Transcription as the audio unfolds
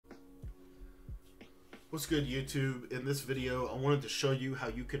What's good, YouTube? In this video, I wanted to show you how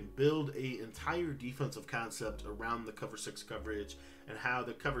you can build an entire defensive concept around the cover 6 coverage, and how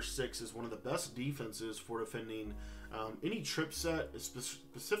the cover 6 is one of the best defenses for defending any trip set,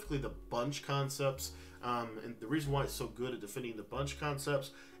 specifically the bunch concepts. And the reason why it's so good at defending the bunch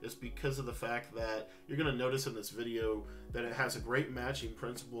concepts is because of the fact that you're going to notice in this video that it has a great matching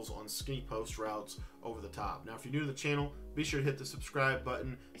principles on skinny post routes over the top. Now, if you're new to the channel, be sure to hit the subscribe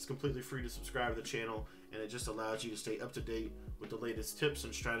button. It's completely free to subscribe to the channel, and it just allows you to stay up to date with the latest tips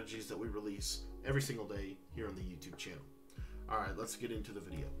and strategies that we release every single day here on the YouTube channel. Alright, let's get into the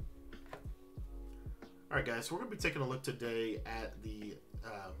video. Alright guys, so we're going to be taking a look today at the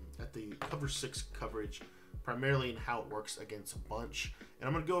cover 6 coverage, primarily in how it works against a bunch. And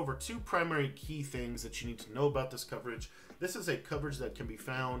I'm going to go over two primary key things that you need to know about this coverage. This is a coverage that can be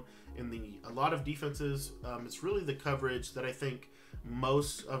found in a lot of defenses. It's really the coverage that I think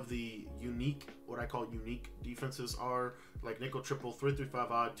most of the what I call unique defenses are, like nickel triple,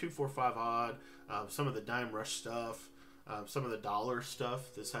 3-3-5 odd, 2-4-5 odd, some of the dime rush stuff, some of the dollar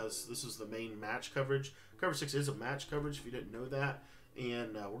stuff. This is the main match coverage. Cover 6 is a match coverage if you didn't know that,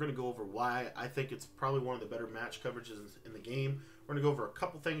 and we're going to go over why I think it's probably one of the better match coverages in the game. We're going to go over a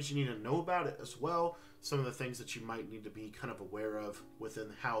couple things you need to know about it as well, some of the things that you might need to be kind of aware of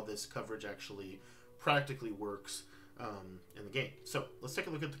within how this coverage actually practically works in the game. So let's take a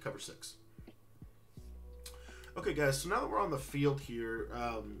look at the cover 6. Okay guys, so now that we're on the field here,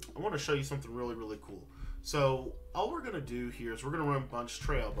 I want to show you something really cool. So all we're going to do here is we're going to run bunch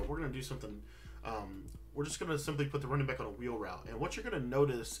trail, but we're going to do something, we're just going to simply put the running back on a wheel route. And what you're going to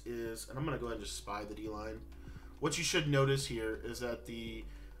notice is, and I'm going to go ahead and just spy the D-line. What you should notice here is that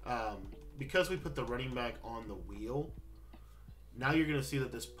because we put the running back on the wheel, now you're going to see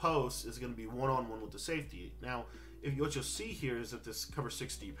that this post is going to be one-on-one with the safety. Now, what you'll see here is that this cover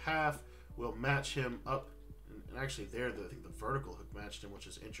 6 deep half will match him up, and actually there, I think the vertical hook matched him, which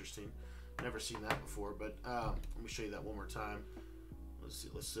is interesting. Never seen that before, but let me show you that one more time. Let's see.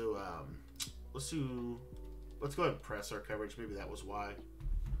 Let's go ahead and press our coverage. Maybe that was why.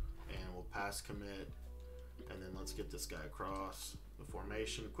 And we'll pass commit, and then let's get this guy across the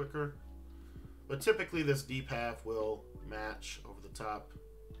formation quicker. But typically, this deep half will match over the top.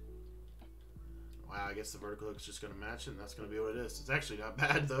 Wow, I guess the vertical hook is just going to match it, and that's going to be what it is. It's actually not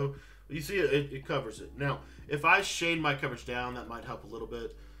bad, though. You see it covers it. Now, if I shade my coverage down, that might help a little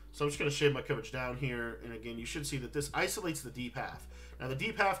bit. So I'm just going to shade my coverage down here, and again, you should see that this isolates the deep half. Now, the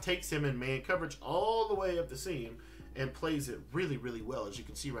deep half takes him in man coverage all the way up the seam and plays it really well, as you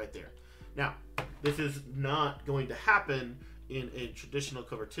can see right there. Now, this is not going to happen in a traditional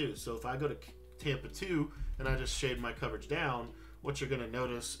cover 2. So if I go to Tampa 2 and I just shade my coverage down, what you're going to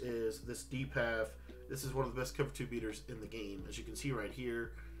notice is this deep half. This is one of the best cover 2 beaters in the game. As you can see right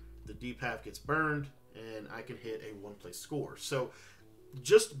here, the deep half gets burned, and I can hit a one-play score. So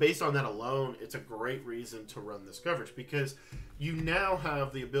just based on that alone, it's a great reason to run this coverage, because you now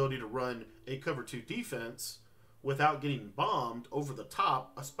have the ability to run a cover 2 defense without getting bombed over the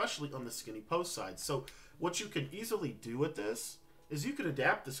top, especially on the skinny post side. So what you can easily do with this is you could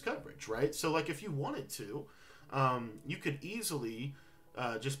adapt this coverage, right? So like if you wanted to, you could easily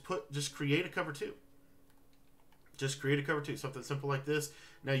just create a cover 2. Just create a cover 2, something simple like this.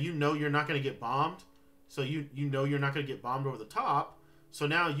 Now you know you're not going to get bombed, so you know you're not going to get bombed over the top. So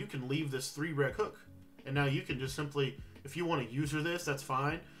now you can leave this 3-reg hook, and now you can just simply, if you want to user this, that's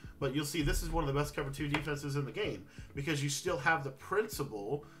fine. But you'll see this is one of the best cover 2 defenses in the game, because you still have the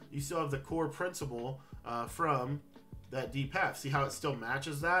principle, you still have the core principle from that deep half. See how it still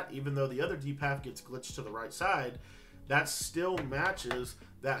matches that, even though the other deep half gets glitched to the right side, that still matches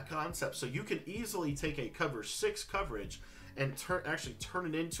that concept. So you can easily take a cover 6 coverage and actually turn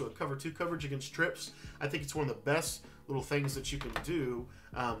it into a cover 2 coverage against trips. I think it's one of the best little things that you can do,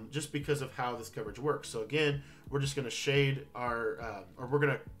 just because of how this coverage works. So again, we're just going to shade our, or we're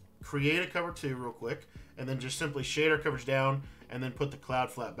going to create a cover 2 real quick, and then just simply shade our coverage down, and then put the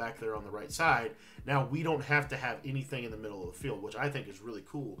cloud flat back there on the right side. Now we don't have to have anything in the middle of the field, which I think is really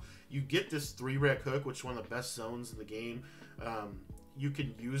cool. You get this 3-reg hook, which is one of the best zones in the game. You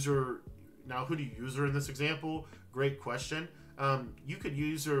can user, now who do you user in this example? Great question. You could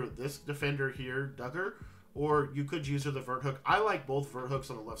user this defender here, Duggar, or you could use the vert hook. I like both vert hooks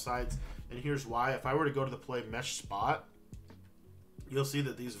on the left sides, and here's why. If I were to go to the play mesh spot, you'll see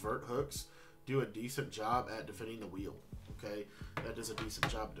that these vert hooks do a decent job at defending the wheel. Okay, that does a decent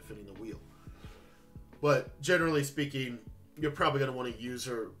job at defending the wheel. But generally speaking, you're probably going to want to use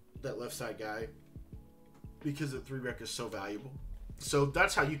that left side guy, because the 3-rec is so valuable. So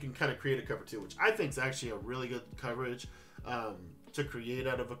that's how you can kind of create a cover 2, which I think is actually a really good coverage to create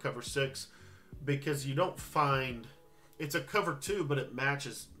out of a cover 6. because you don't find it's a cover 2, but it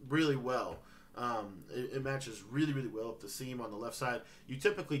matches really well. It matches really, really well up the seam on the left side. You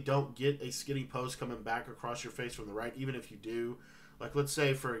typically don't get a skinny post coming back across your face from the right, even if you do. Like, let's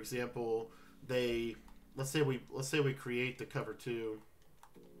say, for example, let's say we create the cover 2,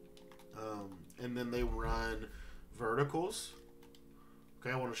 and then they run verticals.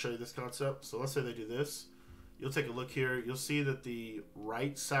 Okay, I want to show you this concept. So let's say they do this. You'll take a look here. You'll see that the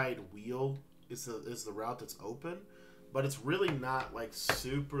right side wheel is the route that's open, but it's really not like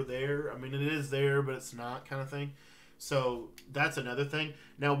super there. I mean, it is there, but it's not, kind of thing. So that's another thing.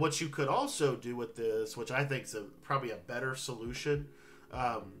 Now, what you could also do with this, which I think is probably a better solution,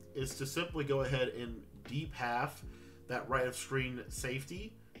 is to simply go ahead and deep half that right of screen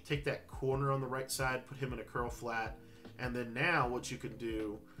safety. Take that corner on the right side, put him in a curl flat, and then now what you can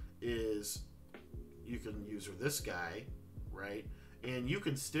do is you can use this guy, right? And you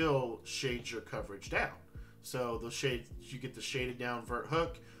can still shade your coverage down. So the shade, you get the shaded down vert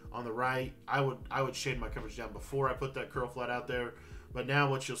hook on the right. I would shade my coverage down before I put that curl flat out there. But now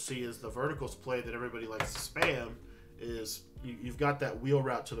what you'll see is the verticals play that everybody likes to spam is you've got that wheel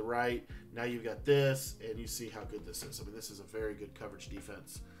route to the right. Now you've got this, and you see how good this is. I mean, this is a very good coverage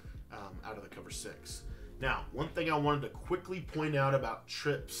defense out of the cover 6. Now, one thing I wanted to quickly point out about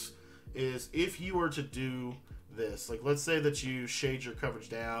trips is if you were to do this, like let's say that you shade your coverage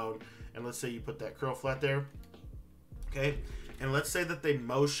down, and let's say you put that curl flat there, okay? And let's say that they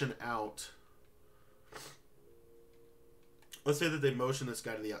motion out. Let's say that they motion this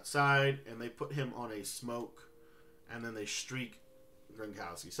guy to the outside, and they put him on a smoke, and then they streak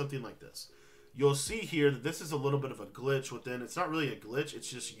Gronkowski, something like this. You'll see here that this is a little bit of a glitch within. It's not really a glitch. It's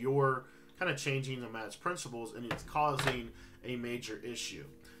just your kind of changing the match principles, and it's causing a major issue.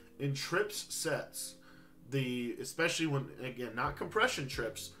 In trips sets, especially when, again, not compression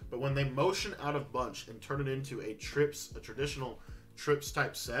trips, but when they motion out of bunch and turn it into a traditional trips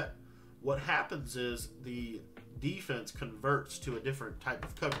type set, what happens is the defense converts to a different type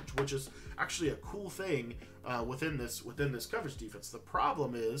of coverage, which is actually a cool thing within this coverage defense. The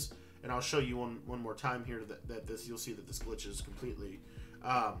problem is, and I'll show you one more time here that this, you'll see that this glitches completely.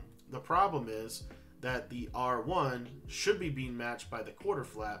 The problem is that the R1 should be being matched by the quarter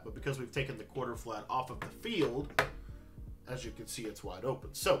flat, but because we've taken the quarter flat off of the field, as you can see, it's wide open.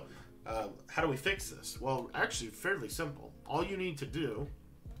 So how do we fix this? Well, actually fairly simple. All you need to do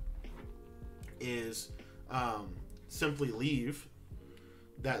is simply leave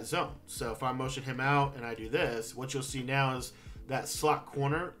that zone. So if I motion him out and I do this, what you'll see now is that slot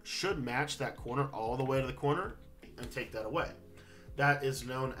corner should match that corner all the way to the corner and take that away. That is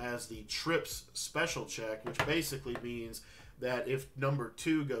known as the trips special check, which basically means that if number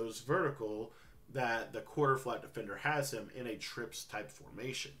 2 goes vertical, that the quarter flat defender has him in a trips type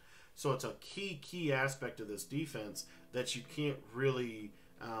formation. So it's a key aspect of this defense that you can't really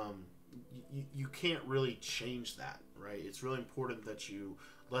you can't really change that, right? It's really important that you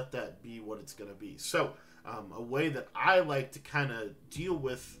let that be what it's going to be. So a way that I like to kind of deal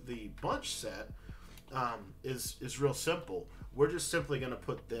with the bunch set is real simple. We're just simply going to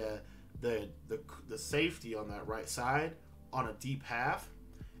put the safety on that right side on a deep half,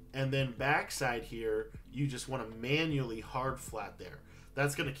 and then backside here you just want to manually hard flat there.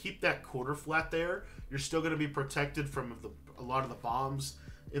 That's going to keep that quarter flat there. You're still going to be protected from a lot of the bombs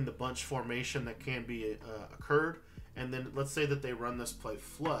in the bunch formation that can be occurred. And then let's say that they run this play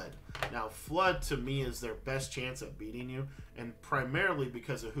flood. Now flood to me is their best chance at beating you, and primarily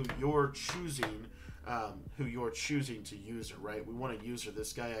because of who you're choosing to user, right? We want to user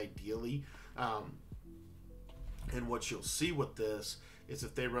this guy ideally. And what you'll see with this is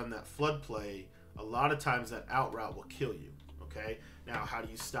if they run that flood play, a lot of times that out route will kill you. Okay. Now, how do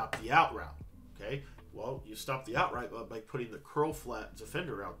you stop the out route? Okay. Well, you stop the out route by putting the curl flat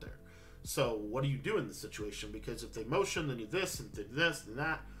defender out there. So what do you do in this situation? Because if they motion, then you this and then this and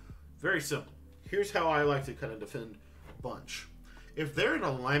that. Very simple. Here's how I like to kind of defend bunch. If they're in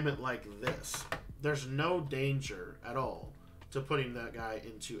alignment like this, there's no danger at all to putting that guy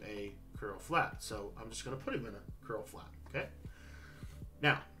into a curl flat. So I'm just going to put him in a curl flat. Okay.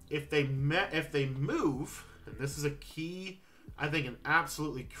 Now, if they move, and this is a key, I think, an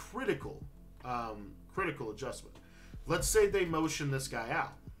absolutely critical adjustment. Let's say they motion this guy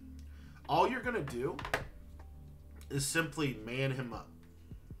out. All you're going to do is simply man him up.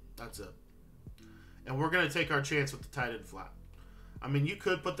 That's it. And we're going to take our chance with the tight end flat. I mean, you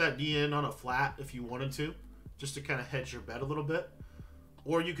could put that DN on a flat if you wanted to, just to kind of hedge your bet a little bit.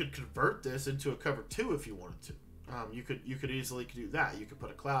 Or you could convert this into a cover 2 if you wanted to. You could easily do that. You could put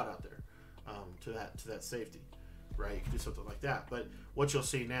a cloud out there to that safety, right? You could do something like that. But what you'll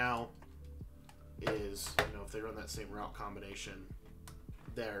see now is, you know, if they run that same route combination,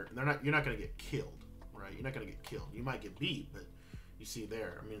 you're not going to get killed, right? You're not going to get killed. You might get beat, but you see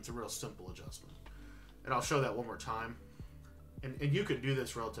there, I mean, it's a real simple adjustment. And I'll show that one more time. And you can do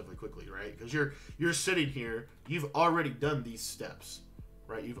this relatively quickly, right? Because you're sitting here, you've already done these steps,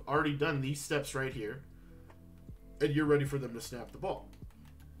 right? You've already done these steps right here, and you're ready for them to snap the ball.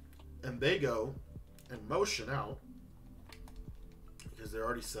 And they go and motion out because they're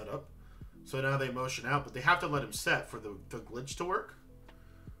already set up. So now they motion out, but they have to let him set for the glitch to work.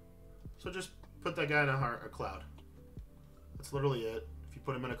 So just put that guy in a cloud. That's literally it. If you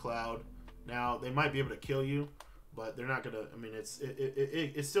put him in a cloud, now they might be able to kill you, but they're not gonna. I mean, it's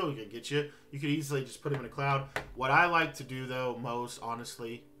still gonna get you. You could easily just put him in a cloud. What I like to do though, most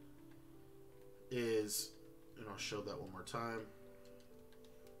honestly, is, and I'll show that one more time.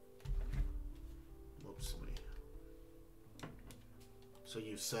 Whoops, let me. So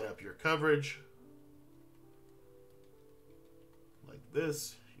you set up your coverage like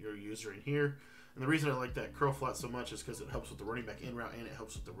this. Your user in here, and the reason I like that curl flat so much is because it helps with the running back in route and it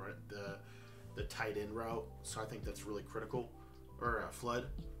helps with the tight end route. So I think that's really critical. Or flood.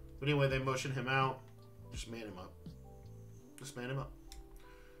 But anyway, they motion him out. Just man him up. Just man him up.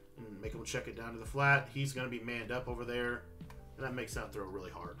 And make him check it down to the flat. He's going to be manned up over there. And that makes that throw really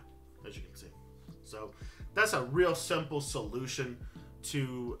hard, as you can see. So that's a real simple solution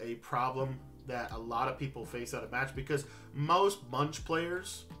to a problem that a lot of people face out of match, because most bunch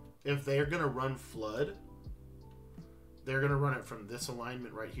players, if they're going to run flood, they're going to run it from this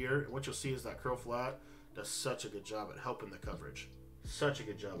alignment right here. And what you'll see is that curl flat does such a good job at helping the coverage. Such a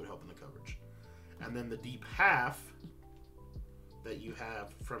good job at helping the coverage. And then the deep half that you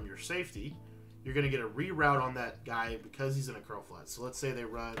have from your safety, you're going to get a reroute on that guy because he's in a curl flat. So let's say they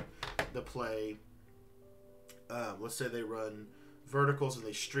run the play, let's say they run verticals and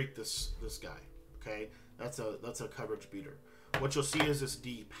they streak this guy. Okay, that's a coverage beater. What you'll see is this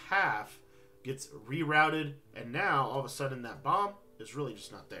deep half gets rerouted, and now all of a sudden that bomb is really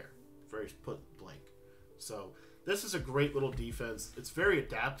just not there. Very put blank. So this is a great little defense. It's very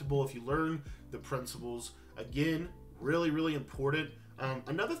adaptable if you learn the principles. Again, really important.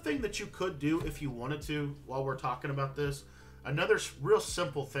 Another thing that you could do if you wanted to, while we're talking about this, another real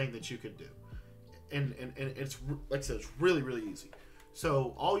simple thing that you could do, and it's, like I said, it's really easy.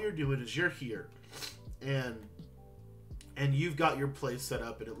 So all you're doing is you're here, and you've got your play set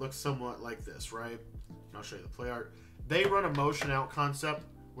up, and it looks somewhat like this, right? And I'll show you the play art. They run a motion out concept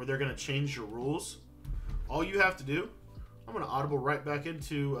where they're going to change your rules. All you have to do, I'm going to audible right back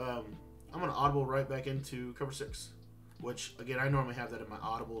into cover 6, which again I normally have that in my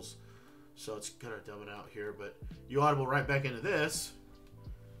audibles, so it's gonna dumb it out here. But you audible right back into this,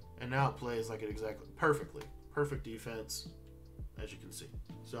 and now it plays like it exactly perfectly. Perfect defense, as you can see.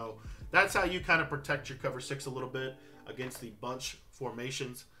 So that's how you kind of protect your cover 6 a little bit against the bunch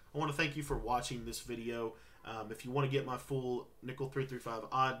formations. I want to thank you for watching this video. If you want to get my full nickel 335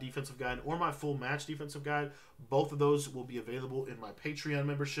 odd defensive guide or my full match defensive guide, both of those will be available in my Patreon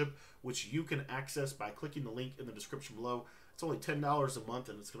membership, which you can access by clicking the link in the description below. It's only $10 a month,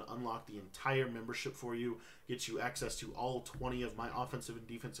 and it's going to unlock the entire membership for you, get you access to all 20 of my offensive and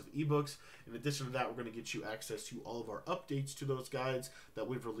defensive ebooks. In addition to that, we're going to get you access to all of our updates to those guides that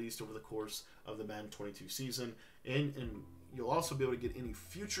we've released over the course of the Madden 22 season. And you'll also be able to get any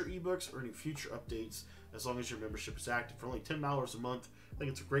future ebooks or any future updates as long as your membership is active for only $10 a month. I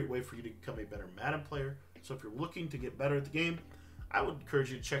think it's a great way for you to become a better Madden player. So if you're looking to get better at the game, I would encourage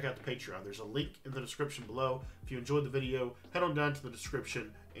you to check out the Patreon. There's a link in the description below. If you enjoyed the video, head on down to the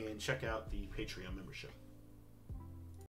description and check out the Patreon membership.